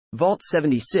Vault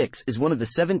 76 is one of the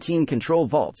 17 control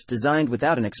vaults designed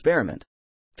without an experiment,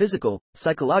 physical,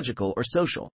 psychological, or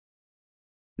social.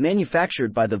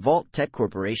 Manufactured by the Vault Tech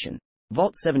Corporation,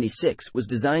 Vault 76 was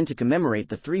designed to commemorate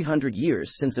the 300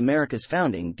 years since America's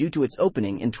founding due to its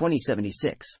opening in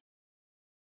 2076.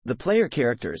 The player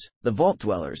characters, the Vault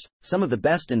Dwellers, some of the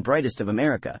best and brightest of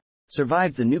America,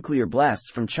 survived the nuclear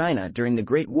blasts from China during the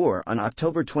Great War on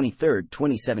October 23,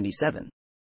 2077.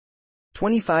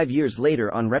 25 years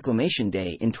later on Reclamation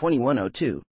Day in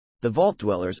 2102, the Vault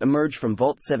Dwellers emerged from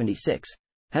Vault 76,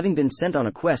 having been sent on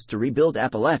a quest to rebuild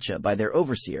Appalachia by their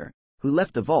overseer, who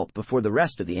left the vault before the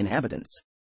rest of the inhabitants.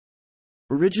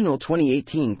 Original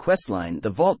 2018 questline: The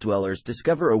Vault Dwellers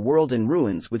discover a world in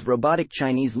ruins with robotic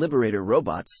Chinese liberator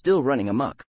robots still running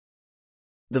amok.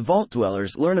 The Vault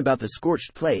Dwellers learn about the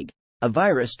Scorched Plague, a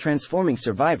virus transforming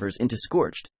survivors into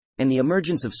scorched, and the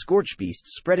emergence of scorched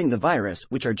beasts spreading the virus,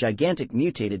 which are gigantic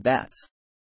mutated bats.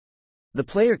 The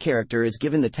player character is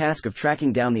given the task of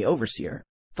tracking down the overseer,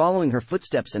 following her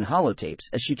footsteps and holotapes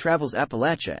as she travels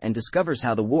Appalachia and discovers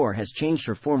how the war has changed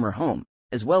her former home,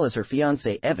 as well as her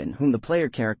fiancé Evan, whom the player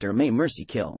character may mercy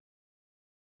kill.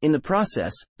 In the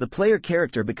process, the player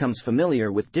character becomes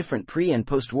familiar with different pre- and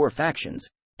post-war factions,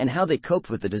 and how they coped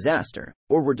with the disaster,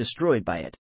 or were destroyed by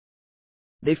it.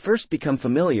 They first become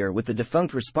familiar with the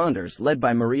defunct responders led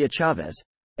by Maria Chavez,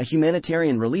 a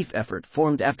humanitarian relief effort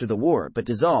formed after the war but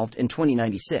dissolved in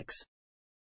 2096.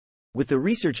 With the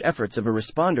research efforts of a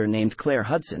responder named Claire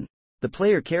Hudson, the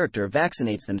player character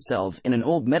vaccinates themselves in an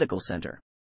old medical center.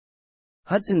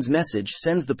 Hudson's message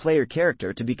sends the player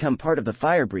character to become part of the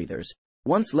Fire Breathers,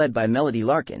 once led by Melody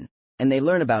Larkin, and they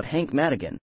learn about Hank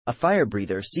Madigan, a fire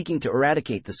breather seeking to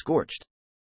eradicate the Scorched.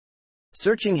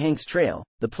 Searching Hank's trail,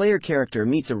 the player character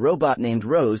meets a robot named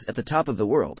Rose at the top of the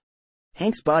world.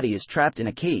 Hank's body is trapped in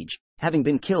a cage, having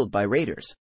been killed by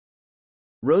raiders.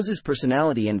 Rose's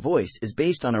personality and voice is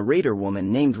based on a raider woman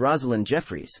named Rosalind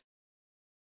Jeffries.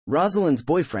 Rosalind's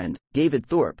boyfriend, David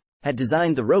Thorpe, had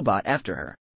designed the robot after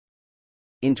her.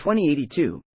 In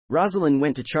 2082, Rosalind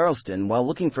went to Charleston while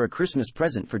looking for a Christmas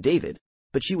present for David,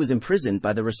 but she was imprisoned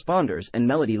by the responders and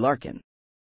Melody Larkin.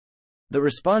 The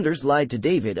responders lied to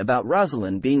David about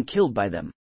Rosalind being killed by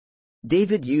them.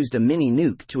 David used a mini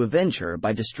nuke to avenge her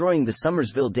by destroying the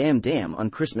Summersville Dam on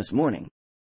Christmas morning.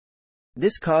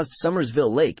 This caused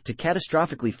Summersville Lake to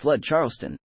catastrophically flood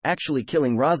Charleston, actually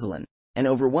killing Rosalind, and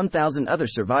over 1,000 other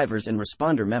survivors and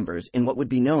responder members in what would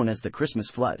be known as the Christmas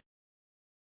Flood.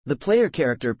 The player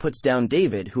character puts down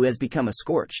David, who has become a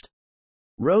Scorched.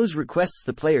 Rose requests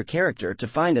the player character to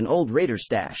find an old raider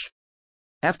stash.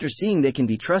 After seeing they can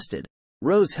be trusted,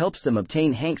 Rose helps them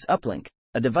obtain Hank's uplink,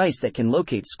 a device that can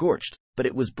locate Scorched, but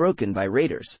it was broken by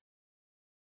raiders.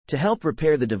 To help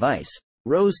repair the device,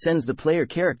 Rose sends the player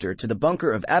character to the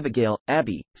bunker of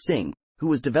Abby Singh, who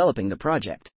was developing the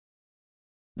project.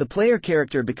 The player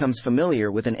character becomes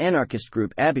familiar with an anarchist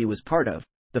group Abby was part of,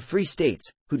 the Free States,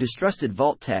 who distrusted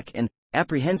Vault Tech and,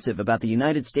 apprehensive about the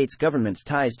United States government's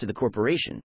ties to the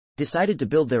corporation, decided to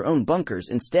build their own bunkers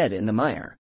instead in the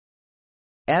mire.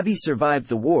 Abby survived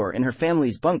the war in her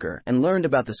family's bunker and learned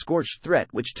about the Scorched threat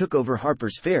which took over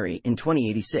Harper's Ferry in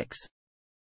 2086.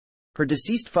 Her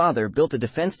deceased father built a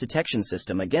defense detection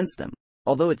system against them,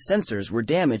 although its sensors were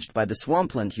damaged by the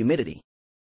swampland humidity.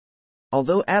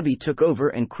 Although Abby took over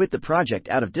and quit the project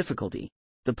out of difficulty,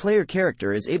 the player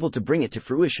character is able to bring it to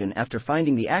fruition after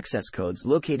finding the access codes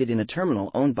located in a terminal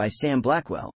owned by Sam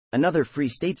Blackwell, another Free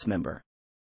States member.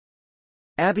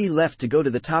 Abby left to go to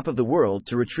the top of the world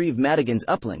to retrieve Madigan's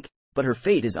uplink, but her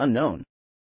fate is unknown.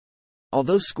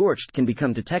 Although Scorched can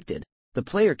become detected, the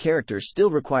player character still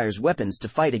requires weapons to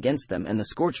fight against them and the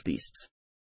Scorched beasts.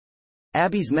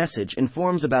 Abby's message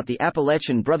informs about the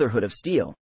Appalachian Brotherhood of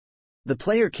Steel. The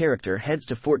player character heads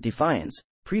to Fort Defiance,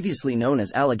 previously known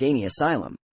as Allegheny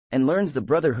Asylum, and learns the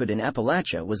Brotherhood in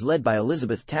Appalachia was led by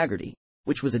Elizabeth Taggarty,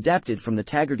 which was adapted from the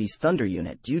Taggarty's Thunder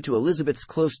Unit due to Elizabeth's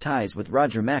close ties with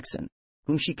Roger Maxson,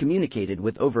 whom she communicated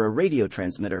with over a radio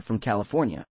transmitter from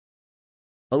California.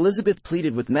 Elizabeth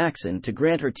pleaded with Maxson to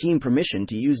grant her team permission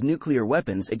to use nuclear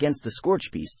weapons against the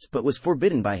Scorched beasts but was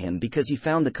forbidden by him because he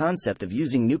found the concept of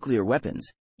using nuclear weapons,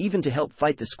 even to help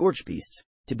fight the Scorched beasts,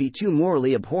 to be too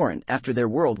morally abhorrent after their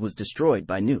world was destroyed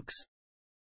by nukes.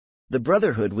 The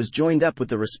Brotherhood was joined up with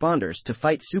the responders to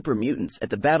fight super mutants at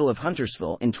the Battle of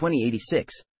Huntersville in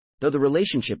 2086, though the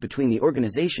relationship between the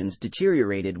organizations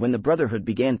deteriorated when the Brotherhood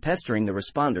began pestering the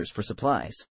responders for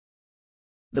supplies.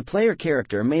 The player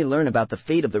character may learn about the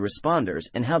fate of the responders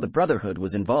and how the Brotherhood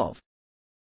was involved.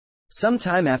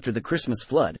 Sometime after the Christmas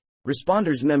flood,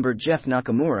 Responders member Jeff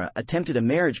Nakamura attempted a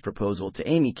marriage proposal to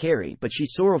Amy Carey, but she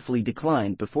sorrowfully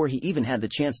declined before he even had the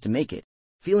chance to make it,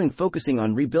 feeling focusing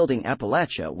on rebuilding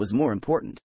Appalachia was more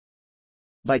important.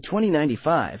 By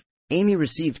 2095, Amy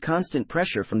received constant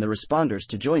pressure from the responders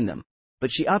to join them,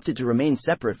 but she opted to remain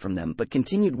separate from them but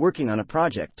continued working on a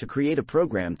project to create a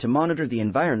program to monitor the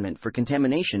environment for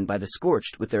contamination by the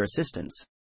scorched with their assistance.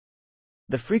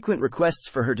 The frequent requests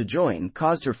for her to join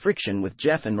caused her friction with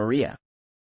Jeff and Maria.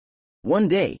 One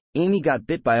day, Amy got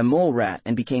bit by a mole rat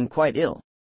and became quite ill.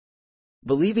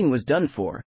 Believing was done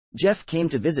for, Jeff came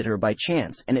to visit her by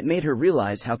chance, and it made her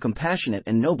realize how compassionate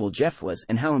and noble Jeff was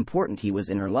and how important he was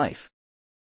in her life.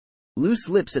 Loose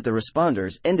lips at the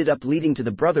responders ended up leading to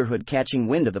the Brotherhood catching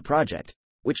wind of the project,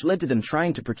 which led to them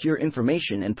trying to procure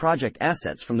information and project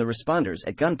assets from the responders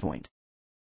at gunpoint.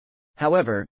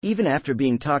 However, even after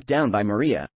being talked down by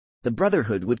Maria, the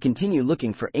Brotherhood would continue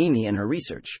looking for Amy and her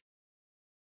research.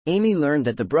 Amy learned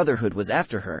that the Brotherhood was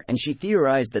after her, and she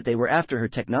theorized that they were after her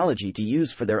technology to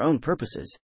use for their own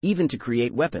purposes, even to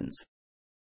create weapons.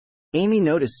 Amy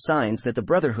noticed signs that the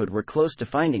Brotherhood were close to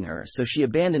finding her, so she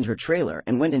abandoned her trailer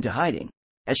and went into hiding,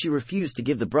 as she refused to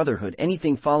give the Brotherhood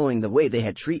anything following the way they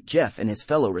had treated Jeff and his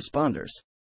fellow responders.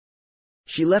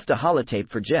 She left a holotape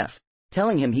for Jeff,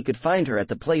 telling him he could find her at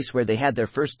the place where they had their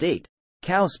first date,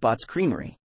 Cow Spot's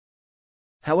Creamery.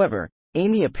 However,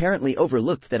 Amy apparently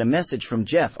overlooked that a message from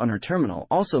Jeff on her terminal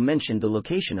also mentioned the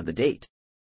location of the date.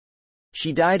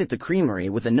 She died at the creamery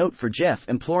with a note for Jeff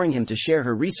imploring him to share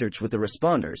her research with the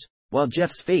responders, while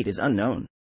Jeff's fate is unknown.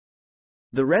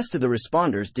 The rest of the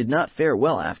responders did not fare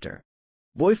well after.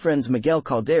 Boyfriends Miguel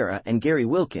Caldera and Gary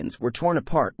Wilkins were torn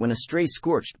apart when a stray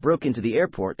scorched broke into the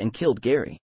airport and killed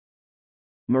Gary.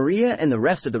 Maria and the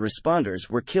rest of the responders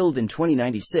were killed in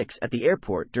 2096 at the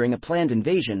airport during a planned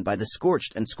invasion by the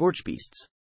Scorched and Scorchbeasts.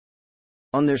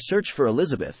 On their search for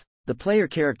Elizabeth, the player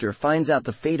character finds out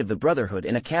the fate of the Brotherhood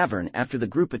in a cavern after the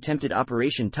group attempted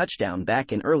Operation Touchdown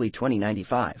back in early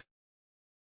 2095.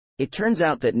 It turns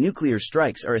out that nuclear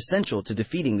strikes are essential to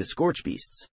defeating the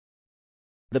Scorchbeasts.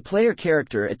 The player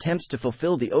character attempts to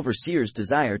fulfill the Overseer's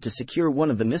desire to secure one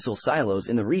of the missile silos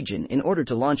in the region in order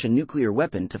to launch a nuclear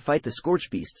weapon to fight the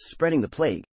Scorchbeasts spreading the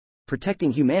plague,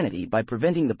 protecting humanity by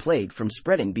preventing the plague from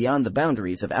spreading beyond the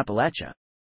boundaries of Appalachia.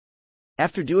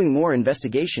 After doing more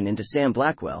investigation into Sam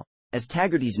Blackwell, as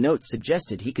Taggarty's notes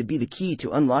suggested he could be the key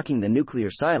to unlocking the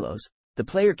nuclear silos, the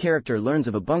player character learns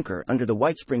of a bunker under the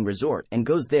White Spring Resort and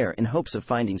goes there in hopes of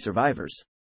finding survivors.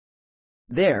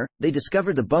 There, they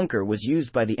discover the bunker was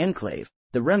used by the Enclave,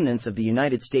 the remnants of the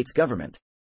United States government.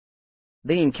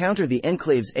 They encounter the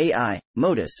Enclave's AI,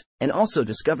 Modus, and also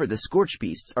discover the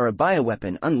Scorchbeasts are a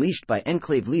bioweapon unleashed by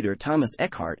Enclave leader Thomas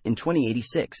Eckhart in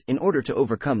 2086 in order to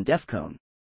overcome Defcon.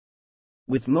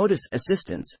 With Modus'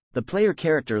 assistance, the player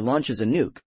character launches a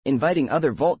nuke, inviting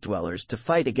other Vault dwellers to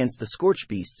fight against the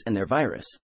Scorchbeasts and their virus.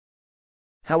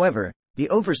 However, the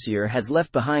Overseer has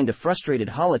left behind a frustrated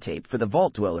holotape for the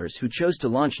Vault dwellers who chose to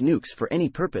launch nukes for any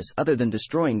purpose other than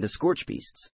destroying the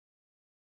Scorchbeasts.